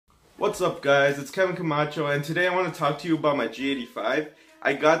What's up guys, it's Kevin Camacho and today I want to talk to you about my G85.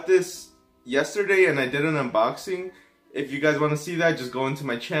 I got this yesterday and I did an unboxing. If you guys want to see that, just go into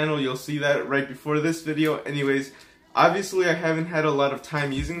my channel, you'll see that right before this video. Anyways, obviously I haven't had a lot of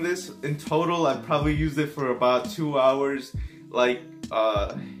time using this. In total, I've probably used it for about 2 hours,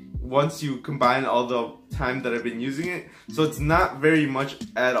 once you combine all the time that I've been using it. So it's not very much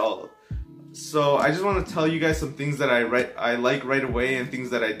at all. So I just want to tell you guys some things that I like right away and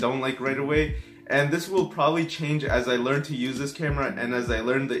things that I don't like right away. And this will probably change as I learn to use this camera and as I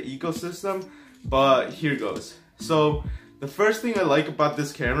learn the ecosystem. But here goes. So the first thing I like about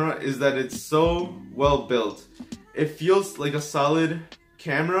this camera is that it's so well built. It feels like a solid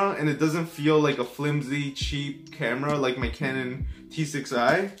camera and it doesn't feel like a flimsy, cheap camera like my Canon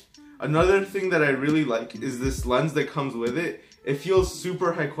T6i. Another thing that I really like is this lens that comes with it. It feels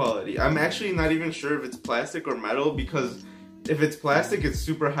super high quality. I'm actually not even sure if it's plastic or metal, because if it's plastic, it's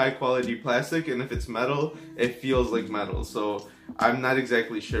super high quality plastic, and if it's metal, it feels like metal. So I'm not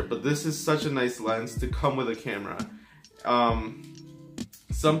exactly sure, but this is such a nice lens to come with a camera.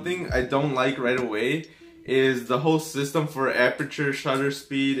 Something I don't like right away is the whole system for aperture, shutter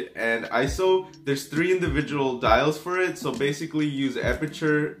speed, and ISO. There's 3 individual dials for it, so basically you use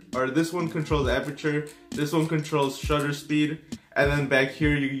aperture, or this one controls aperture, this one controls shutter speed, and then back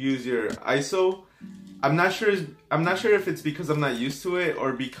here you use your ISO. I'm not sure if it's because I'm not used to it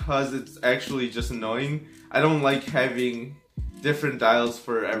or because it's actually just annoying. I don't like having different dials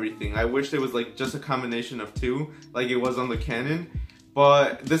for everything. I wish there was like just a combination of 2 like it was on the Canon.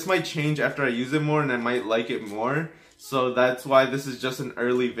 But this might change after I use it more and I might like it more. So that's why this is just an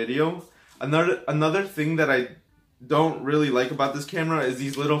early video. Another thing that I don't really like about this camera is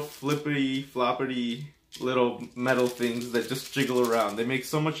these little flippity floppity little metal things that just jiggle around. They make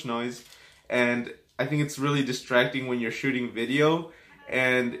so much noise and I think it's really distracting when you're shooting video,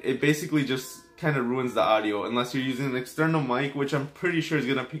 and it basically just kind of ruins the audio unless you're using an external mic, which I'm pretty sure is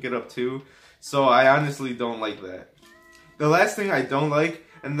gonna pick it up too. So I honestly don't like that. The last thing I don't like,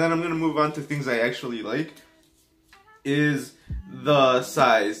 and then I'm going to move on to things I actually like, is the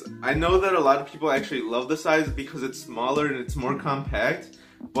size. I know that a lot of people actually love the size because it's smaller and it's more compact,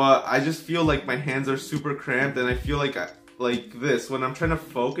 but I just feel like my hands are super cramped, and I feel like this, when I'm trying to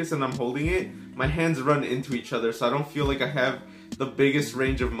focus and I'm holding it, my hands run into each other, so I don't feel like I have the biggest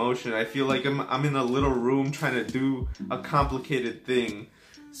range of motion. I feel like I'm in a little room trying to do a complicated thing.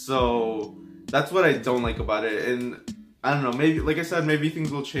 So that's what I don't like about it. And I don't know, maybe, like I said, maybe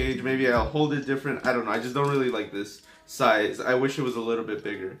things will change, maybe I'll hold it different, I don't know, I just don't really like this size. I wish it was a little bit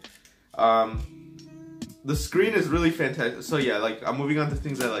bigger. The screen is really fantastic, so yeah, I'm moving on to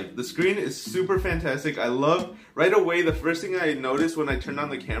things I like. The screen is super fantastic. I love, right away, the first thing I noticed when I turned on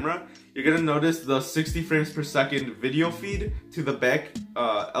the camera, you're gonna notice the 60 frames per second video feed to the back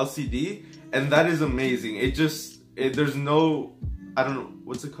LCD, and that is amazing. There's no, I don't know,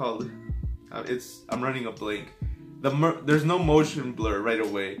 what's it called? I'm running a blank. There's no motion blur right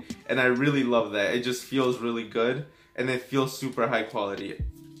away, and I really love that. It just feels really good, and it feels super high quality.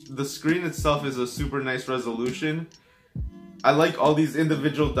 The screen itself is a super nice resolution. I like all these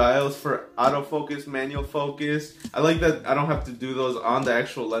individual dials for autofocus, manual focus. I like that I don't have to do those on the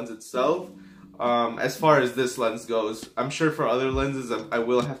actual lens itself. As far as this lens goes, I'm sure for other lenses I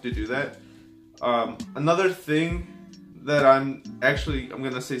will have to do that. Another thing that I'm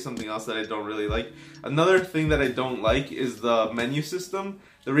gonna say something else that I don't really like. Another thing that I don't like is the menu system.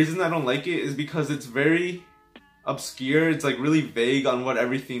 The reason I don't like it is because it's very obscure. It's like really vague on what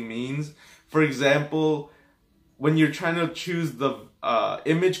everything means. For example, when you're trying to choose the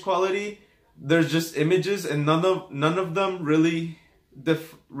image quality, there's just images and none of them really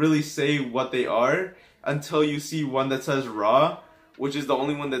say what they are until you see one that says RAW, which is the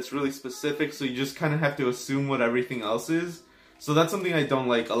only one that's really specific, so you just kind of have to assume what everything else is. So that's something I don't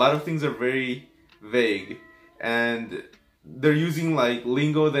like. A lot of things are very vague, and they're using like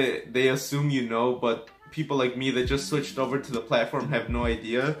lingo that they assume you know, but people like me that just switched over to the platform have no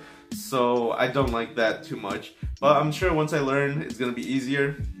idea. So I don't like that too much, but I'm sure once I learn it's gonna be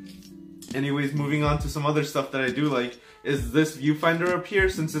easier. Anyways, moving on to some other stuff that I do like is this viewfinder up here.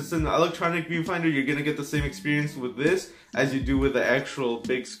 Since it's an electronic viewfinder, you're gonna get the same experience with this as you do with the actual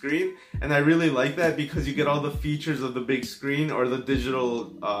big screen, and I really like that because you get all the features of the big screen or the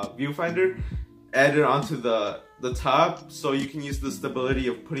digital viewfinder added onto the top, so you can use the stability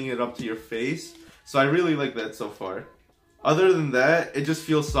of putting it up to your face. So I really like that so far. Other than that, it just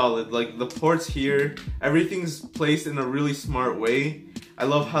feels solid. Like the ports here, everything's placed in a really smart way. I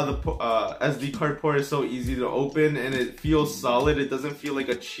love how the SD card port is so easy to open and it feels solid. It doesn't feel like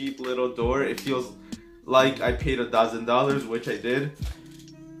a cheap little door. It feels like I paid $1,000, which I did.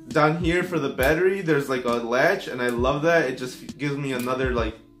 down here for the battery, there's like a latch, and I love that. It just gives me another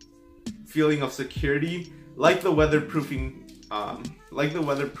like feeling of security, like the weatherproofing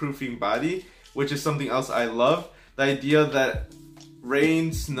body, which is something else I love. The idea that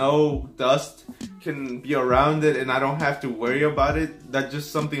rain, snow, dust can be around it and I don't have to worry about it, that's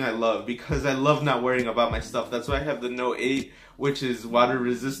just something I love, because I love not worrying about my stuff. That's why I have the Note 8, which is water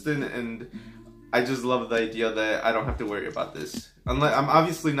resistant, and I just love the idea that I don't have to worry about this. Unless, I'm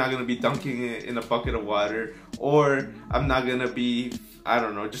obviously not going to be dunking it in a bucket of water, or I'm not going to be, I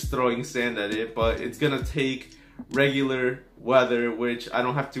don't know, just throwing sand at it, but it's going to take regular weather, which I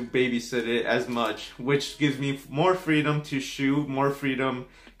don't have to babysit it as much, which gives me more freedom to shoot, more freedom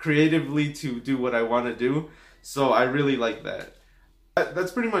creatively to do what I want to do. So I really like that.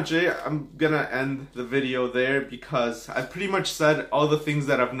 That's pretty much it. I'm gonna end the video there because I've pretty much said all the things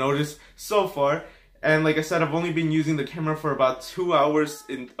that I've noticed so far. And like I said, I've only been using the camera for about 2 hours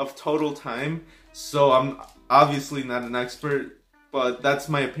of total time. So I'm obviously not an expert, but that's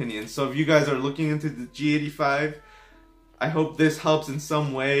my opinion. So if you guys are looking into the G85, I hope this helps in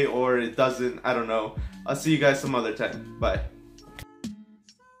some way, or it doesn't, I don't know. I'll see you guys some other time. Bye.